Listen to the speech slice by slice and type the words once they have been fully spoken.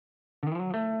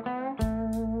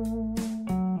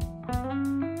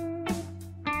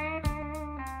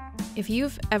If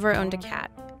you've ever owned a cat,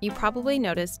 you probably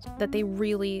noticed that they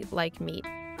really like meat.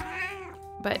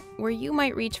 But where you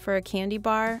might reach for a candy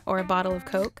bar or a bottle of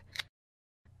Coke,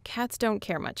 cats don't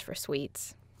care much for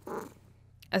sweets.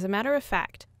 As a matter of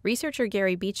fact, researcher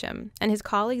Gary Beecham and his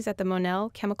colleagues at the Monell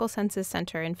Chemical Senses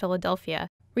Center in Philadelphia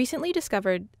recently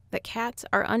discovered that cats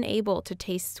are unable to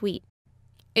taste sweet.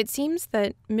 It seems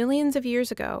that millions of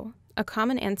years ago, a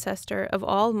common ancestor of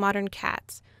all modern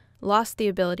cats lost the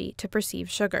ability to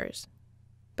perceive sugars.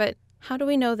 But how do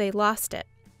we know they lost it?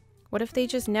 What if they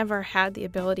just never had the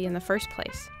ability in the first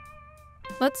place?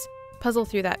 Let's puzzle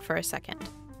through that for a second.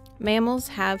 Mammals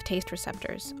have taste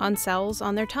receptors on cells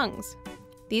on their tongues.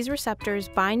 These receptors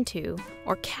bind to,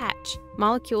 or catch,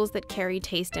 molecules that carry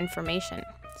taste information.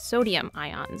 Sodium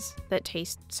ions that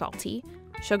taste salty,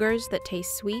 sugars that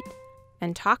taste sweet,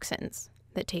 and toxins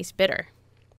that taste bitter.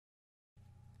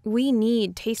 We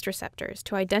need taste receptors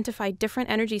to identify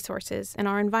different energy sources in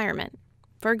our environment.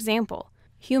 For example,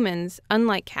 humans,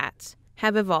 unlike cats,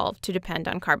 have evolved to depend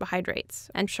on carbohydrates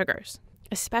and sugars,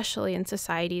 especially in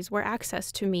societies where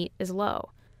access to meat is low,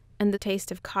 and the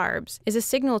taste of carbs is a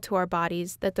signal to our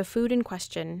bodies that the food in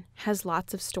question has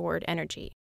lots of stored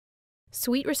energy.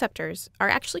 Sweet receptors are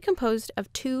actually composed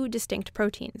of two distinct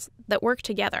proteins that work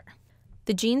together.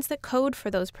 The genes that code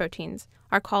for those proteins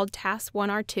are called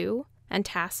TAS1R2 and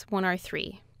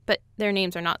TAS1R3, but their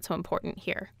names are not so important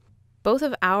here. Both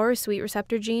of our sweet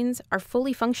receptor genes are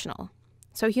fully functional,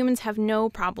 so humans have no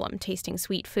problem tasting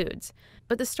sweet foods.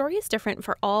 But the story is different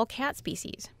for all cat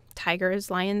species: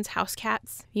 tigers, lions, house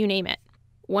cats, you name it.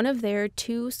 One of their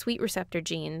two sweet receptor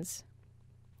genes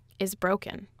is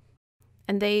broken,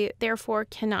 and they therefore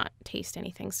cannot taste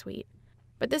anything sweet.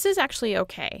 But this is actually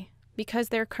okay, because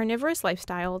their carnivorous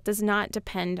lifestyle does not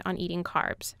depend on eating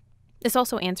carbs. This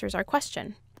also answers our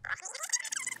question.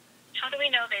 How do we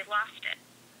know they lost it?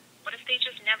 What if they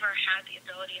just never had the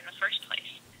ability in the first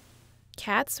place?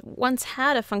 Cats once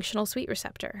had a functional sweet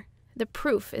receptor. The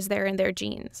proof is there in their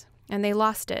genes, and they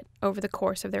lost it over the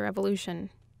course of their evolution.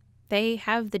 They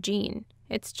have the gene,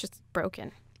 it's just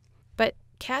broken. But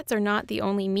cats are not the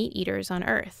only meat eaters on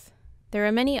Earth. There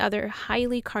are many other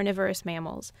highly carnivorous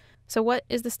mammals, so what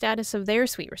is the status of their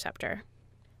sweet receptor?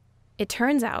 It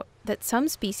turns out that some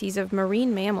species of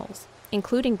marine mammals,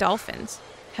 including dolphins,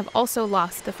 have also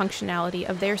lost the functionality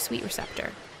of their sweet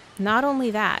receptor. Not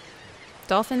only that,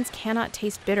 dolphins cannot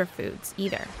taste bitter foods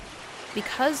either.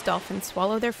 Because dolphins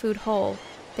swallow their food whole,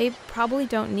 they probably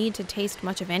don't need to taste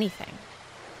much of anything.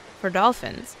 For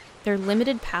dolphins, their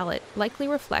limited palate likely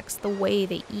reflects the way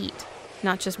they eat,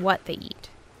 not just what they eat.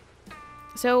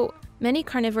 So, many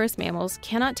carnivorous mammals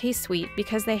cannot taste sweet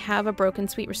because they have a broken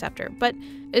sweet receptor. But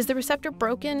is the receptor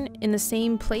broken in the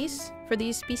same place for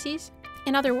these species?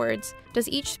 In other words, does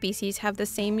each species have the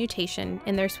same mutation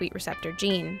in their sweet receptor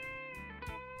gene?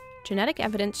 Genetic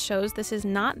evidence shows this is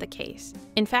not the case.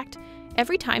 In fact,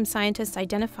 every time scientists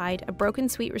identified a broken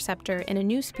sweet receptor in a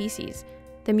new species,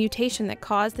 the mutation that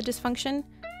caused the dysfunction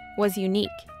was unique.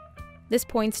 This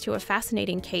points to a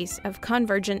fascinating case of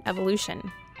convergent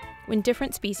evolution, when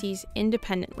different species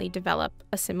independently develop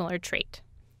a similar trait.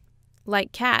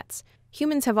 Like cats,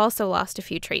 humans have also lost a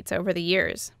few traits over the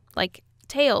years, like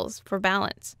tails for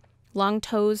balance, long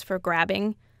toes for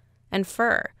grabbing, and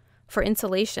fur for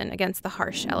insulation against the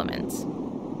harsh elements.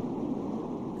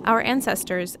 Our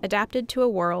ancestors adapted to a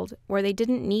world where they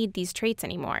didn't need these traits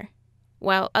anymore,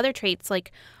 while other traits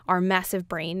like our massive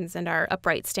brains and our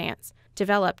upright stance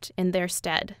developed in their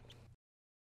stead.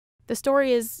 The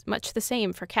story is much the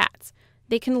same for cats.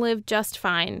 They can live just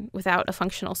fine without a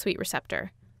functional sweet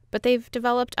receptor, but they've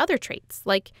developed other traits,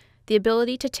 like the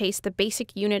ability to taste the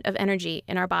basic unit of energy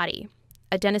in our body,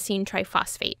 adenosine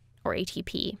triphosphate, or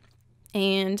ATP.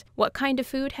 And what kind of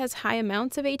food has high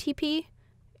amounts of ATP?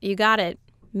 You got it,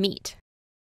 meat.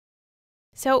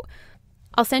 So,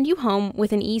 I'll send you home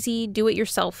with an easy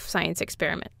do-it-yourself science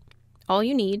experiment. All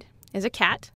you need is a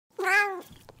cat,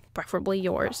 preferably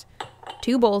yours,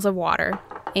 2 bowls of water,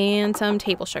 and some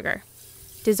table sugar.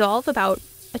 Dissolve about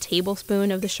a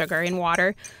tablespoon of the sugar in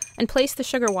water and place the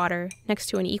sugar water next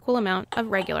to an equal amount of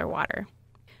regular water.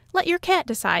 Let your cat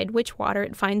decide which water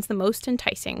it finds the most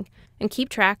enticing, and keep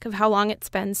track of how long it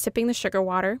spends sipping the sugar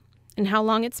water and how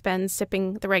long it spends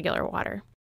sipping the regular water.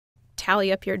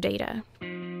 Tally up your data.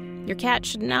 Your cat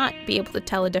should not be able to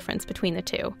tell a difference between the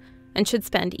two, and should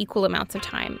spend equal amounts of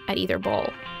time at either bowl.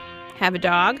 Have a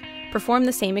dog? Perform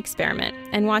the same experiment,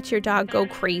 and watch your dog go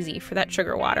crazy for that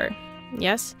sugar water.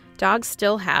 Yes, dogs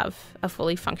still have a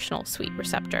fully functional sweet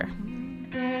receptor.